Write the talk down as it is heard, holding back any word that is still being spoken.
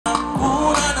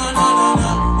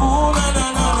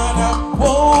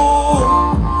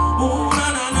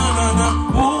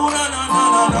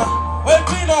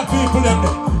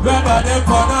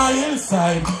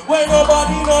time. When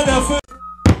nobody know the food.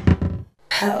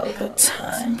 Pelpa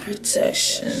time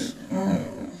protection.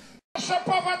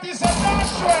 Poverty is a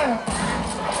natural.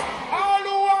 All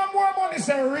who want more money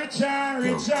say richer,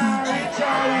 richer,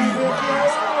 richer.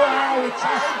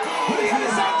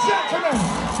 Ladies and gentlemen,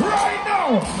 right now,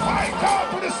 I call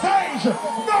to the stage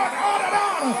none other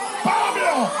than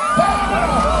Pablo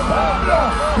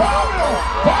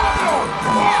YG.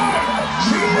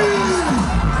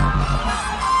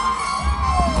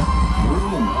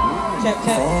 Check.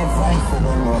 I'm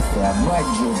gonna say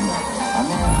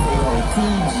OMG,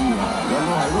 you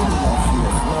know I really love you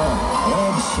as well.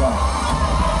 Headshot.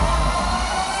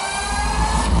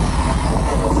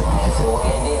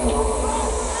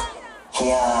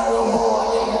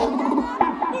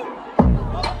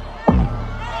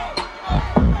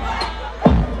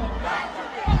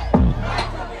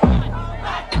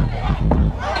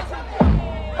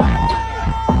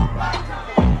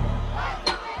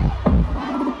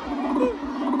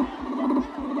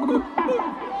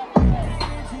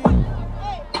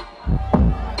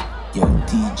 Yo,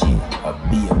 DJ, a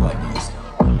beer buddies.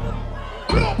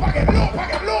 Low pocket.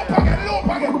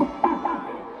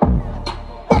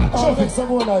 Make some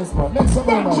more nice, man. Make some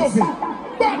more nice.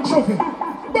 Back trophy.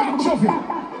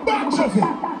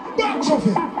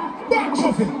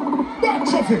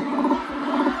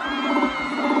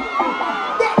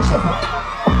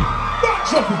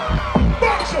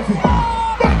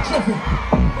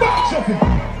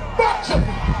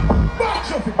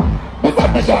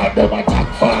 Them attack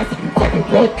fast, for the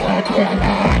blood clot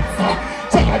realize.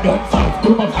 Chaka don't fast, do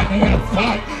my funny and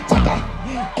fast. Chaka,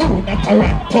 Kuna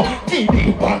Toronto, TV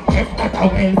Bank, if not a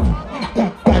wealth.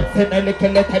 That's in a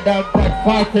little letter down, that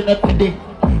fast in a today.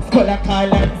 Scholar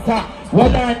call answer.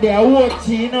 Well, on there,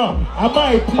 watching, you know. At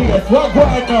my place, what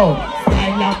going now?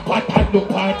 Style and pattern, look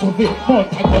part of it.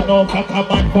 Mountain go no for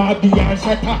command, Barbie and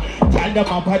Shatter. Tell them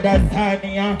about that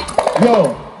Tanya.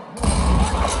 Yo.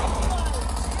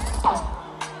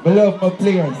 I love my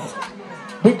players.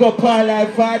 Big up all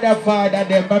like father,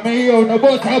 them. But me, you know,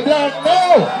 both are blind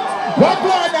now. What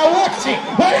one are watching?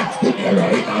 Well, in the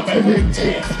right of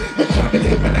everything. You can't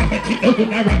believe when I'm a thing. You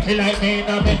don't rocky like me,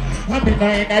 I'm in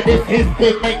the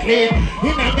system, my clean.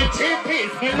 In a cheap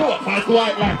piece, my loaf as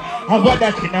white line. I've got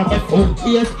that in my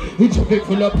suitcase. It's a big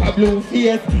full of Pablo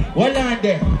face. Well, on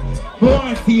there. Go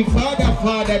and see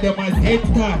father, them as head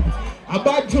start.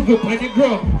 About to be on the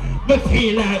ground. Me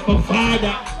feel like my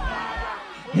father.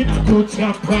 You know, Gucci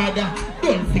and Prada.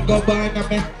 Don't think about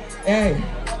me. Hey.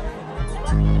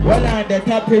 Well, on the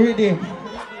top of rhythm.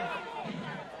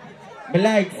 Me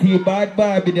like see bad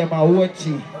Barbie them a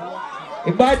watching.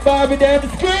 The bad Barbie them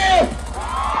scream.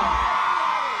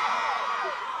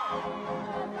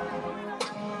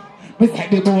 Me say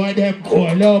the boy them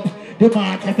call up. The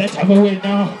market that travel with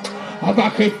now. Have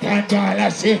a Christian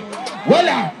galaxy.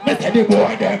 Well, me say the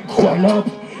boy them call up.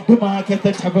 The market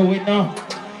that travel with now.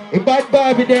 The bad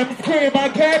Barbie them scream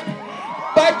again.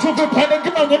 Bad Chuffy pan and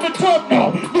give on the top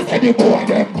now. Me say the boy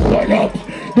them call up.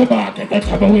 The market that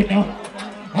travel with now.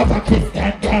 Have a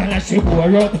Christian galaxy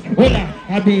boy up. Well,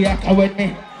 I be a with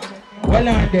me. Well,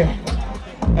 on there.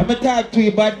 Let me talk to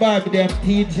you bad Barbie them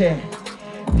TJ.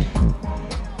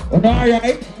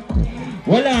 Alright?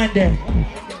 Well, on there.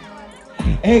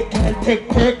 Hey, can't take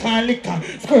perk and liquor.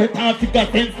 Squirt and figure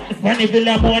things. Funny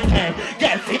villa more time.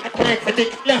 Girl, see the correct for the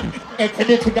club.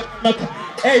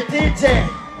 Hey, TJ.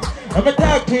 Let me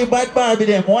talk to you bad Barbie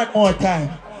them one more time.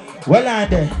 Well, on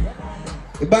there.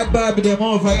 The bad Barbie them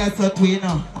over here so to you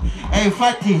now. Hey,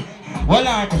 Fatty. Well,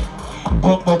 on there.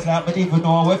 Bumbo clap, but even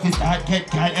know if it's hard, get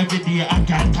call every day, I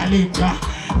can't call him,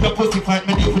 your pussy fight,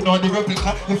 but even know the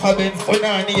replica. If I been for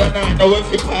nanny and I know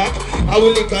if you pack, I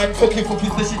will lick and fuck you for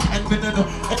piece of shit and no.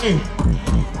 Hey,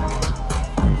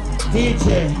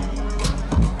 DJ,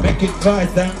 make it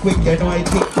fast and quick, you know I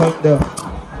think from there.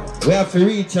 We have to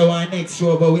reach our next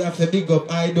show, but we have to big up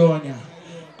Aidonia.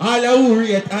 All who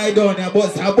rate Aidonia,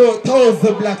 but about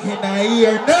 1,000 black in a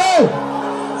year, no!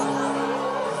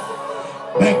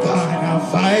 Make on a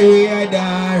fire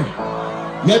there.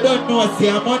 You don't know,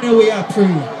 see, money we are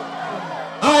free.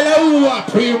 All who are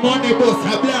free money, but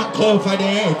a blank over the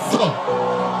head, so.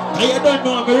 And you don't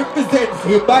know, I represent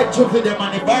for bad Chuffy them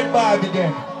and the bad Barbie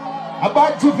them. A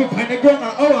bad Chuffy on the ground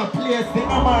and our place, you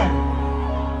know, man.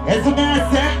 Yes, man,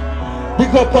 say?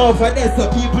 Big up over there, so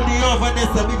people the over there,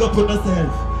 so big up on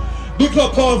yourself. Big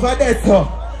up over there, so.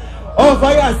 Over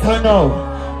here, so now.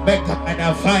 Make on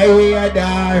a fire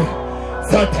there.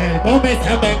 So tell mommy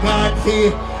to make on see.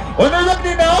 When I'm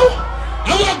ready now, I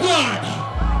walk on.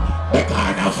 Make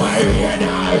on a fire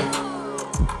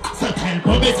now. So tell Tell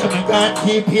mommy so me can't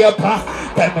keep paper.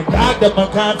 Tell me dog that me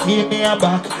can't feel me a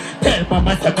back. Tell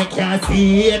mama so me can't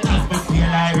see it as me feel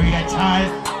like Rachel.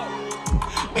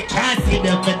 Me can't see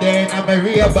them me there in my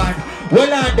real band.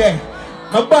 Well on there,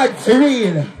 my bad for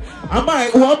real. I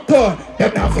might one turn.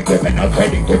 Them not forgive me no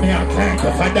credit, give me a client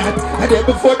for that. And then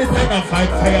before the time I fight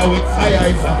fire with fire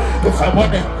if I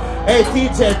want it. Hey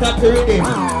teacher, stop to read it.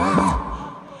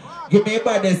 Give me a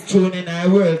baddest tune in our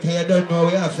world, cause you don't know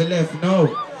we have to left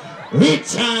now.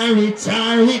 Richard,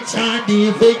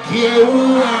 the care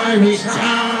who are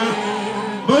Richard.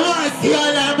 But I see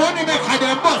all that money make a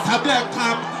them bust a black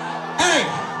cam. Hey!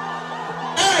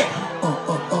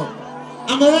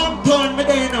 I'm a one turn me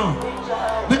there now.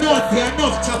 Me not see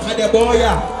enough chop of the boy,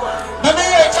 yeah. I mean,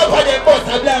 you chop of the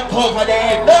bust a black cover the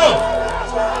head, no!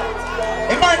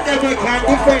 A man never can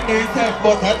defend himself,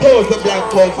 but I told the black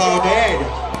cover on the head.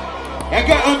 You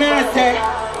get what I say?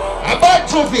 A bad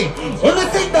trophy. When you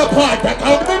sing the part, I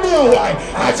can't know why.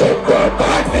 I just got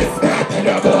badness, me I tell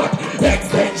you about.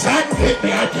 Extension, hit me,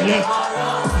 I tell you.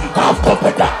 Half cup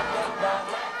of that.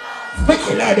 Me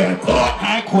killer them, but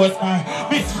I cause my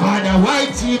Miss Father,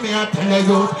 YG, me I tell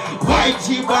you.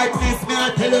 YG badness, me I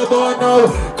tell you about now.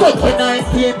 Couple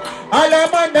 19. All the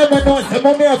man never know, some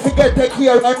of me I forget to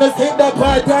care. And you sing the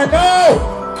part, I know.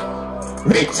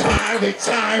 Richard.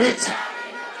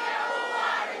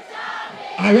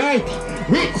 Alright,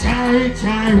 Richard.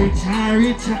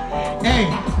 Hey,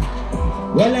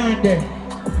 well on there.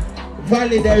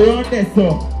 Valley they run there so.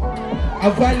 A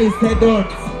valley said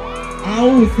don't.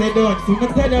 And who said don't? So me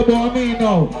tell you about me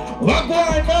now. What go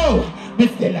on now? Me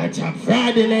still a chop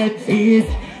fraudulent fees.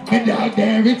 Me dog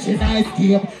there rich in ice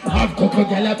cream. Have couple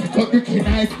gala pick up brick in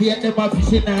ice cream. Them a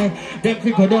fish in ice. Them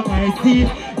figure down ice cream.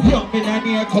 Young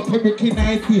millionaire couple brick in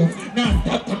ice cream. Now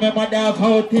stop to me mother have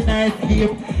out in ice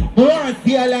cream. Me want to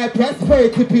see a lot of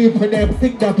prosperity people them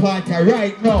sing the party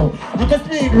right now. I'm just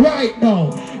saying right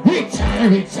now.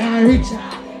 Richard.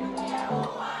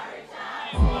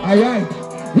 Alright.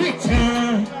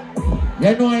 Richard.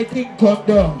 You know I think come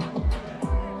down.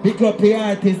 Pick up the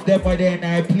artists them are there in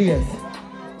our place.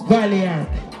 Valiant.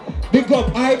 Big up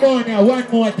Aidonia one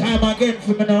more time again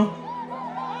for me now.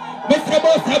 Mr.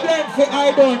 Bossa Blank for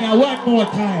Aidonia one more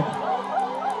time.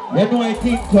 You know I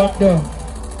think come down.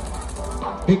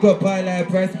 Big up all our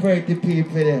prosperity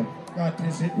people them. That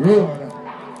is it, my father.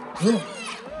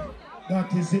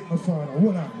 That is it, my father.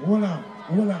 Hold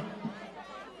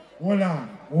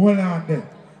on there.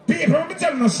 People, let me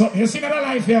tell you something. You see my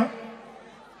life here?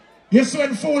 You see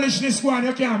when foolishness go on,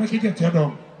 you can't make it get you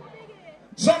down.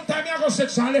 Sometimes you go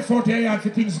section left out here for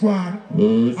things go on.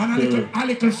 And a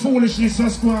little foolishness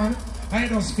just go on. I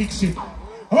don't fix it.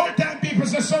 All time people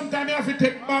say sometimes you have to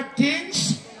take bad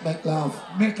things. Make laugh.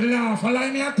 Allow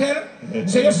me to tell.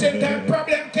 So you see that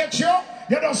problem catch you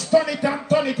just turn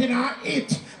it in a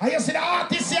hit. And you see the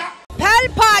artist here?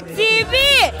 Pelpa TV!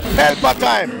 Pelpa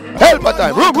time! Room!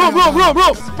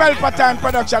 Pelpa time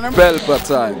production.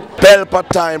 Pelpa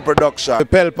time production.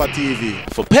 Pelpa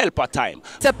TV. For Pelpa time.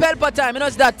 It's a Pelpa time, you know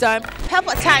it's that time.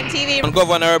 Pelpa time TV. I'm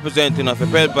governor representing of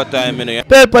Pelpa time, you know.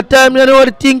 Pelpa time, you know what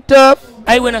I think tough?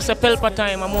 I when I say Pelpa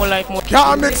time, I'm more like more.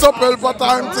 Can't mix up Pelpa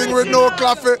time thing with no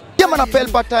coffee. Yeah, man, a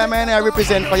Pelpa time, and I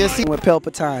represent for you. See, we're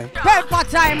Pelpa time. Pelpa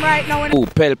time right now. Oh,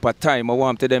 Pelpa time, I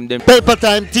want to them. Pelpa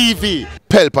time TV.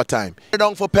 Pelpa time. You're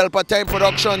down for Pelpa time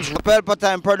productions. Pelpa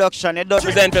time production. It does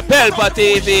Present for Pelpa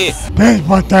TV.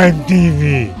 Pelpa time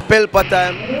TV. Pelpa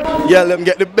time. Yeah, let them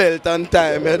get the belt on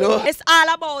time, you know. It's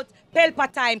all about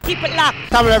Pelpa time. Keep it locked.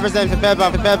 Time represent for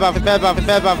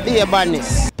Pelpa, be a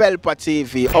badness. Pelpa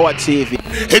TV, our TV.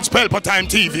 It's Pelpa time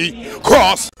TV.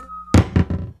 Cross.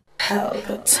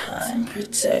 Pelpa time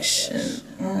protection.